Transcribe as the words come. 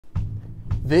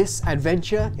This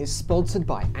adventure is sponsored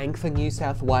by Anchor New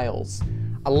South Wales.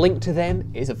 A link to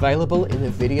them is available in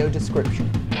the video description.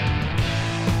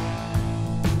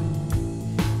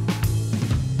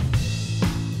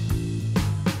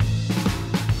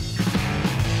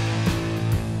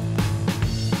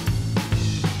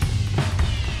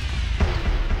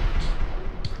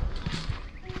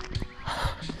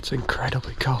 It's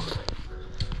incredibly cold,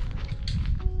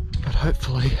 but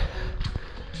hopefully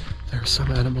there are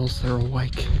some animals that are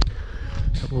awake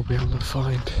that we'll be able to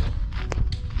find.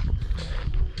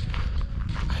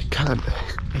 I can't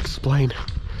explain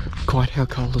quite how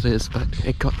cold it is, but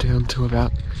it got down to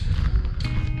about,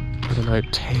 I don't know,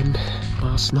 10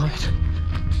 last night,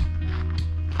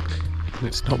 and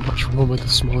it's not much warmer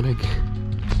this morning.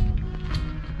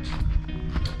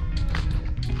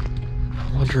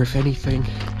 I wonder if anything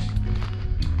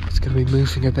is going to be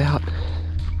moving about.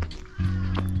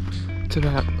 It's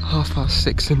about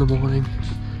 6:30 in the morning.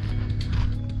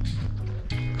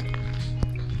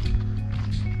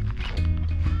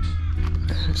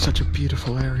 It's such a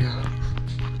beautiful area.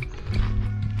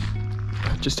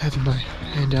 I'm just having my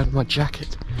hand out of my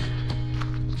jacket.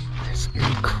 It's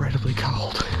incredibly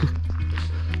cold.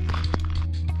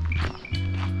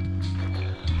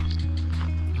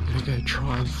 I'm going to go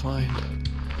try and find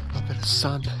a bit of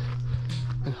sun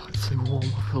and hopefully warm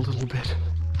up a little bit.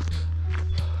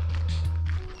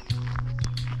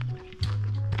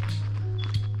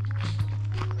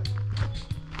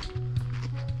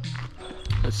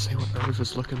 Let's see what the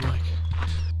river's looking like.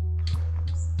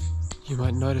 You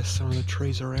might notice some of the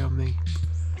trees around me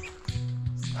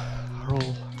are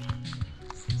all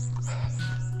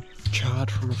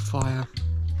charred from a fire,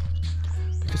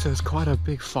 because there was quite a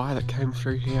big fire that came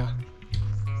through here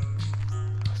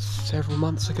several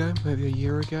months ago, maybe a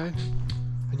year ago,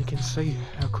 and you can see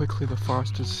how quickly the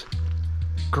forest has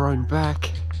grown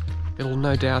back. It'll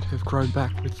no doubt have grown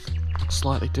back with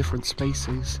slightly different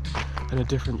species and a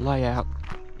different layout.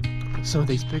 Some of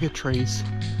these bigger trees,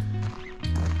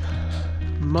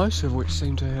 most of which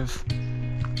seem to have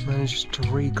managed to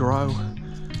regrow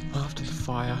after the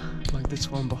fire, like this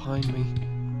one behind me.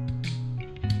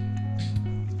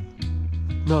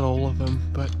 Not all of them,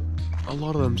 but a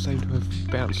lot of them seem to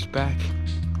have bounced back.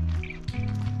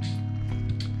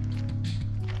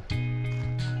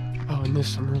 Oh, and there's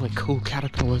some really cool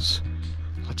caterpillars.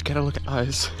 Let's get a look at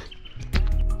those.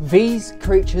 These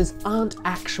creatures aren't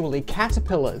actually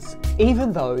caterpillars,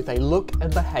 even though they look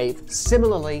and behave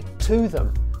similarly to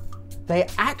them. They're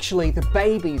actually the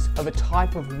babies of a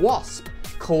type of wasp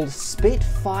called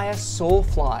Spitfire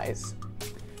Sawflies.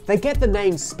 They get the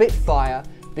name Spitfire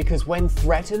because when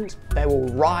threatened, they will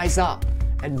rise up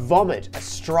and vomit a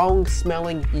strong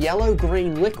smelling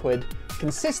yellow-green liquid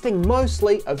consisting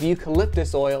mostly of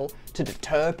eucalyptus oil to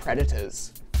deter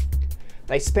predators.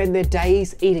 They spend their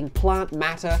days eating plant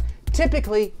matter,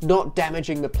 typically not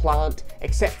damaging the plant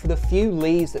except for the few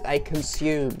leaves that they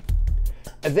consume.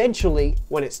 Eventually,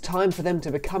 when it's time for them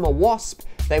to become a wasp,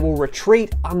 they will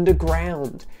retreat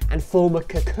underground and form a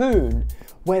cocoon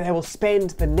where they will spend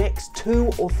the next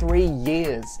 2 or 3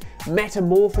 years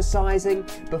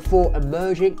metamorphosizing before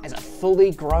emerging as a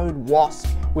fully grown wasp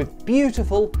with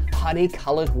beautiful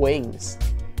honey-coloured wings.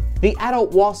 The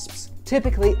adult wasps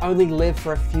typically only live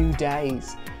for a few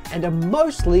days and are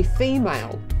mostly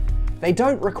female. They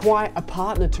don't require a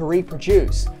partner to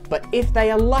reproduce, but if they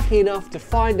are lucky enough to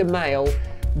find a male,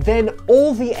 then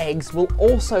all the eggs will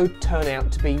also turn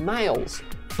out to be males.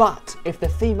 But if the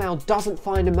female doesn't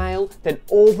find a male, then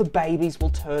all the babies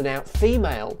will turn out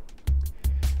female.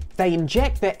 They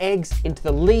inject their eggs into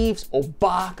the leaves or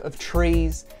bark of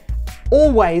trees,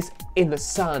 always in the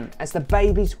sun, as the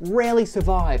babies rarely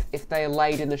survive if they are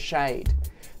laid in the shade.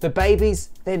 The babies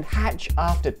then hatch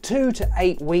after 2 to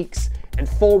 8 weeks and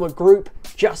form a group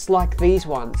just like these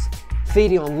ones,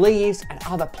 feeding on leaves and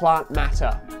other plant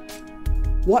matter.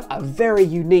 What a very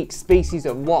unique species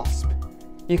of wasp.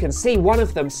 You can see one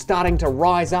of them starting to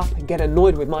rise up and get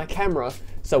annoyed with my camera,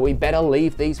 so we better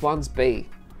leave these ones be.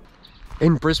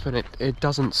 In Brisbane it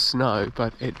doesn't snow,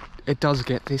 but it does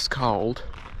get this cold.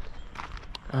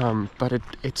 But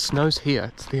it snows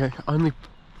here. It's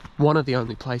one of the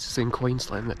only places in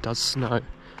Queensland that does snow.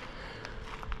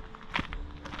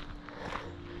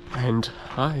 And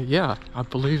I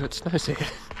believe it snows here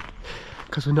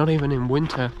because we're not even in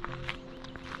winter,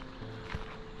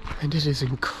 and it is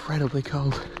incredibly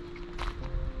cold.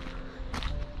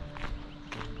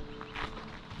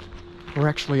 We're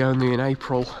actually only in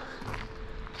April,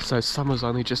 so summer's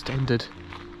only just ended.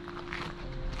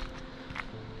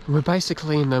 We're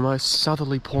basically in the most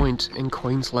southerly point in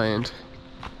Queensland.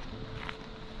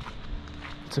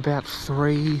 It's about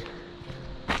 3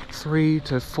 3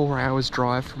 to 4 hours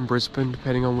drive from Brisbane,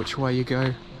 depending on which way you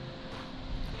go.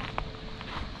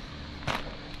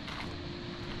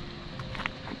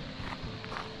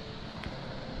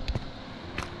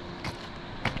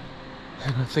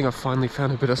 And I think I've finally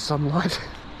found a bit of sunlight.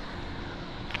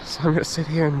 So I'm going to sit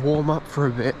here and warm up for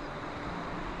a bit.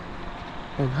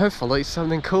 And hopefully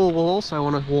something cool will also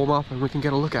want to warm up and we can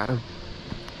get a look at them.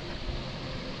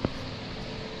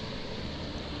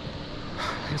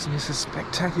 Isn't this a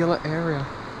spectacular area?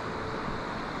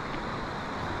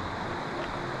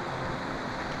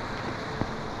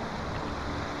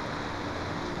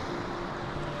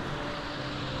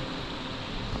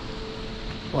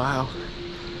 Wow.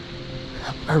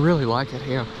 I really like it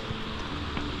here.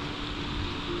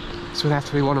 This would have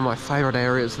to be one of my favourite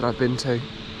areas that I've been to.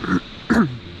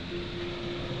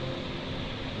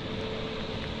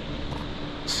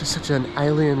 It's just such an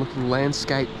alien looking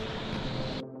landscape.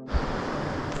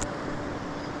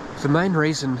 The main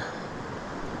reason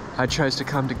I chose to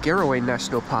come to Girraween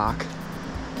National Park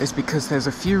is because there's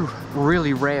a few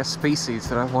really rare species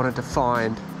that I wanted to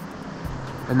find.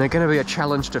 And they're going to be a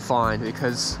challenge to find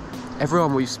because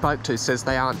everyone we spoke to says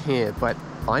they aren't here, but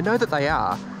I know that they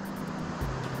are.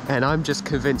 And I'm just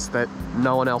convinced that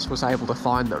no one else was able to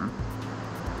find them.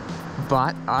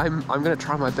 But I'm going to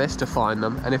try my best to find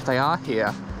them, and if they are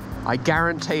here, I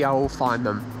guarantee I will find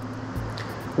them.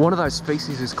 One of those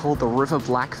species is called the river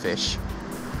blackfish.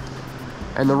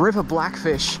 And the river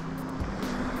blackfish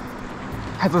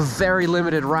have a very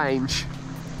limited range,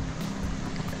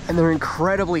 and they're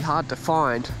incredibly hard to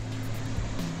find.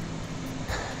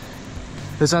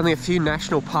 There's only a few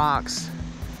national parks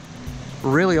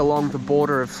really along the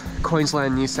border of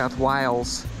Queensland, New South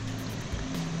Wales,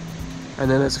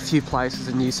 and then there's a few places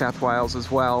in New South Wales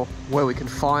as well where we can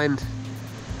find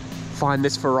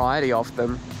this variety of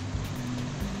them.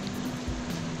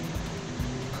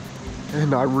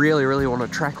 And I really, really want to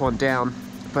track one down.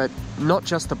 But not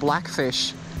just the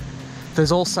blackfish,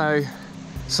 there's also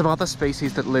some other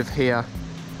species that live here.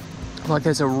 Like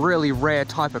there's a really rare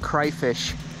type of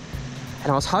crayfish,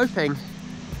 and I was hoping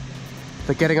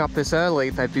that getting up this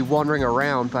early they'd be wandering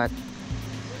around, but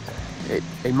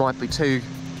it might be too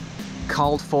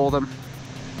cold for them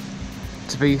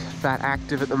to be that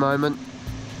active at the moment.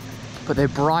 But they're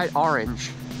bright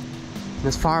orange, and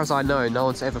as far as I know, no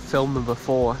one's ever filmed them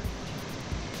before.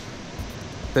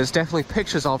 There's definitely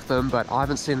pictures of them, but I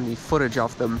haven't seen any footage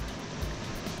of them.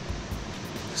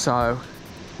 So,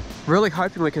 really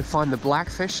hoping we can find the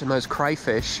blackfish and those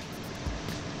crayfish.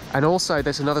 And also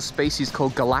there's another species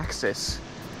called Galaxis,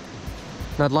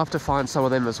 and I'd love to find some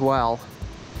of them as well.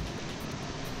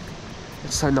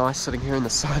 It's so nice sitting here in the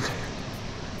sun.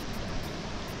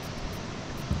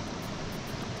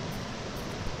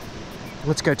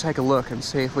 Let's go take a look and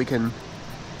see if we can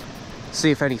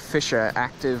see if any fish are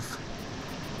active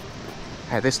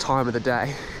at this time of the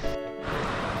day.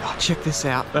 Oh, check this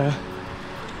out.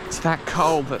 It's that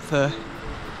cold that the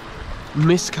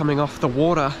mist coming off the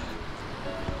water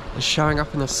is showing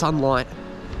up in the sunlight.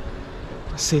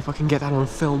 Let's see if I can get that on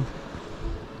film.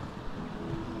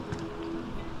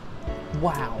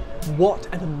 Wow,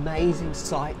 what an amazing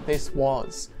sight this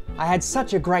was. I had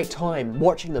such a great time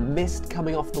watching the mist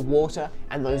coming off the water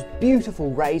and those beautiful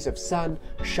rays of sun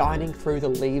shining through the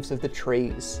leaves of the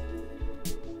trees.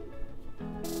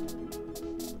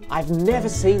 I've never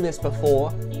seen this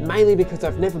before, mainly because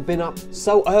I've never been up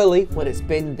so early when it's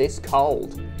been this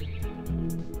cold.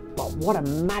 But what a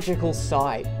magical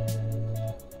sight.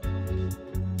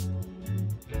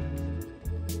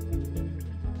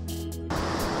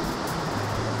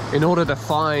 In order to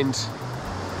find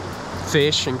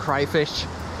fish and crayfish,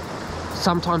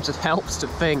 sometimes it helps to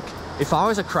think, if I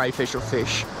was a crayfish or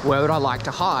fish, where would I like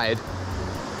to hide?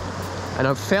 And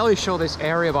I'm fairly sure this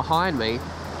area behind me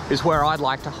is where I'd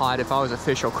like to hide if I was a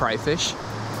fish or crayfish.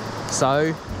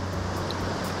 So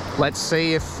let's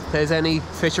see if there's any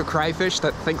fish or crayfish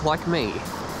that think like me.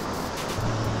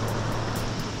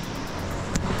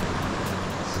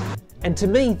 And to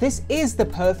me, this is the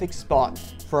perfect spot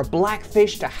for a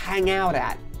blackfish to hang out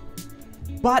at.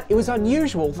 But it was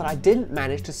unusual that I didn't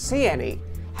manage to see any.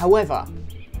 However,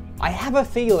 I have a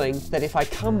feeling that if I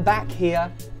come back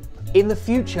here in the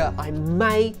future, I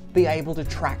may be able to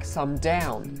track some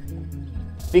down.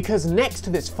 Because next to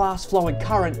this fast flowing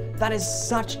current, that is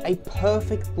such a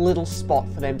perfect little spot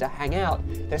for them to hang out.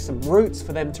 There's some roots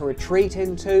for them to retreat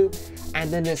into, and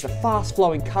then there's the fast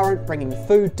flowing current bringing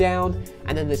food down,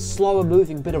 and then this slower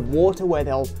moving bit of water where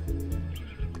they'll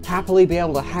happily be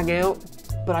able to hang out.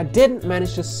 But I didn't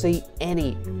manage to see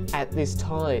any at this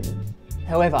time.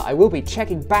 However, I will be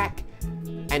checking back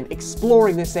and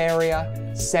exploring this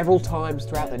area several times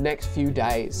throughout the next few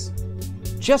days,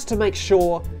 just to make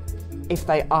sure if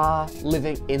they are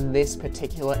living in this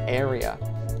particular area.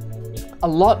 A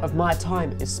lot of my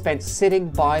time is spent sitting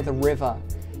by the river,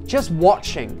 just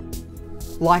watching,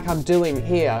 like I'm doing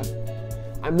here.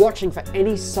 I'm watching for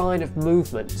any sign of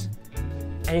movement.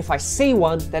 And if I see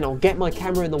one, then I'll get my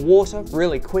camera in the water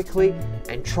really quickly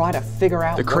and try to figure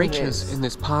out what it is. The creatures in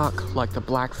this park, like the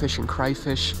blackfish and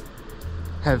crayfish,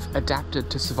 have adapted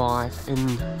to survive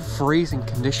in freezing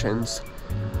conditions.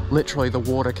 Literally, the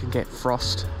water can get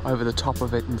frost over the top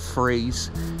of it and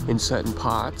freeze in certain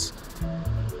parts.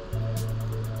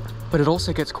 But it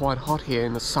also gets quite hot here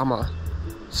in the summer,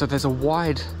 so there's a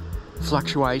wide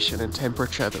fluctuation in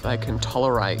temperature that they can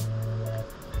tolerate.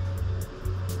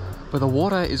 But the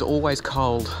water is always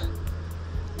cold.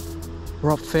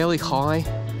 We're up fairly high,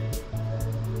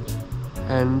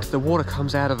 and the water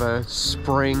comes out of a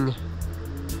spring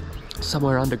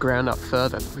somewhere underground up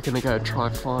further. We're gonna go try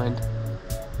and find.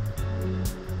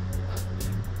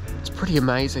 It's pretty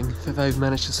amazing that they've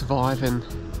managed to survive in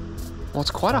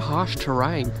what's quite a harsh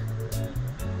terrain.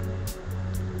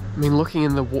 I mean, looking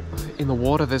in the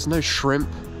water, there's no shrimp,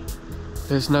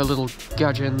 there's no little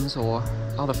gudgeons or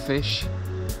other fish.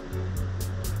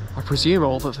 I presume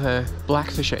all that the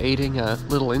blackfish are eating are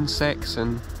little insects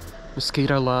and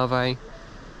mosquito larvae.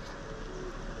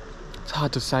 It's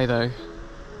hard to say though.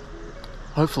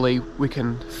 Hopefully we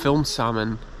can film some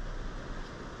and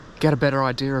get a better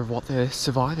idea of what they're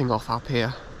surviving off up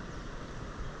here.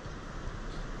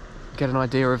 Get an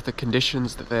idea of the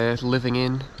conditions that they're living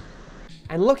in.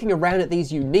 And looking around at these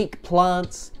unique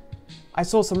plants, I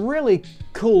saw some really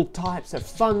cool types of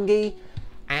fungi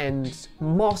and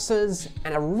mosses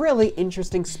and a really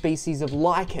interesting species of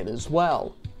lichen as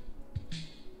well.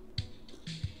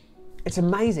 It's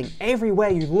amazing, everywhere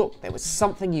you look there was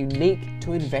something unique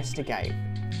to investigate.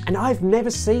 And I've never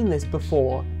seen this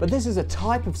before, but this is a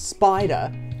type of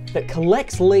spider that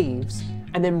collects leaves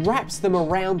and then wraps them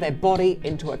around their body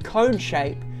into a cone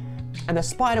shape, and the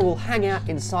spider will hang out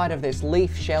inside of this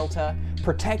leaf shelter,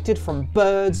 protected from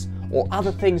birds or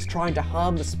other things trying to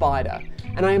harm the spider.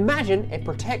 And I imagine it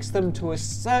protects them to a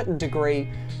certain degree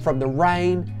from the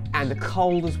rain and the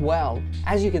cold as well.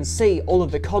 As you can see, all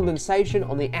of the condensation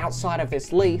on the outside of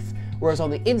this leaf, whereas on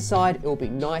the inside it will be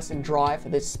nice and dry for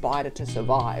this spider to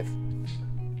survive.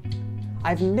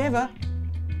 I've never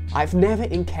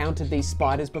encountered these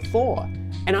spiders before,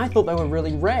 and I thought they were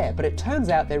really rare, but it turns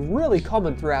out they're really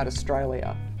common throughout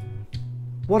Australia.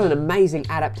 What an amazing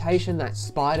adaptation that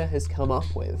spider has come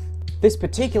up with. This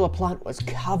particular plant was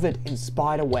covered in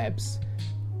spider webs,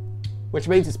 which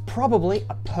means it's probably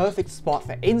a perfect spot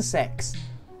for insects.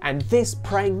 And this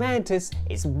praying mantis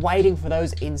is waiting for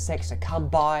those insects to come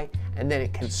by, and then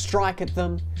it can strike at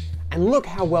them. And look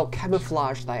how well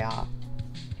camouflaged they are.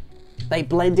 They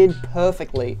blend in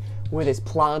perfectly with this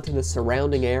plant and the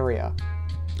surrounding area.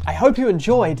 I hope you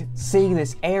enjoyed seeing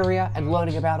this area and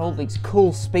learning about all these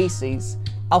cool species.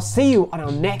 I'll see you on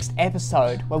our next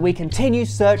episode when we continue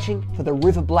searching for the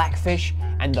river blackfish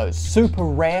and those super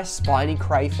rare spiny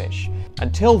crayfish.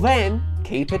 Until then,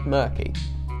 keep it murky.